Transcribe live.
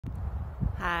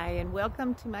Hi, and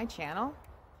welcome to my channel,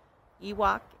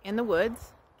 Ewok in the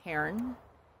Woods, Karen.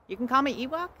 You can call me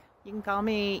Ewok, you can call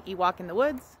me Ewok in the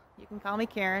Woods, you can call me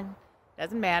Karen,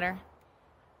 doesn't matter.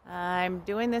 I'm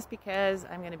doing this because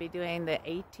I'm going to be doing the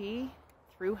AT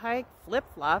through hike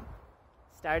flip-flop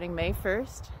starting May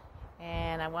 1st,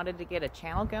 and I wanted to get a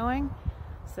channel going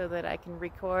so that I can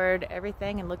record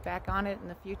everything and look back on it in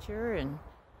the future and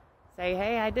say,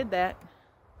 hey, I did that.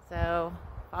 So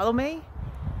follow me,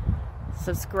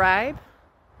 subscribe,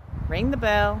 ring the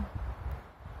bell,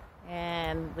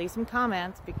 and leave some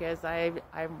comments because I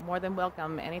more than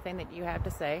welcome anything that you have to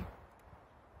say.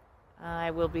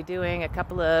 I will be doing a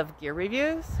couple of gear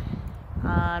reviews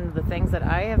on the things that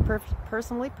I have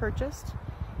personally purchased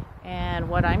and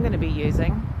what I'm going to be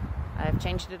using. I've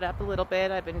changed it up a little bit.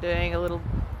 I've been doing a little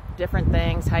different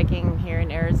things, hiking here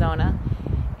in Arizona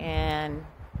and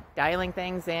dialing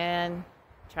things in,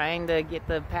 trying to get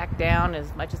the pack down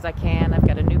as much as I can. I've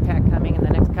got a new pack coming in the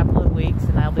next couple of weeks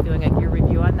and I'll be doing a gear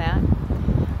review on that.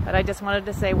 But I just wanted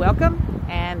to say welcome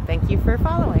and thank you for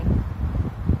following.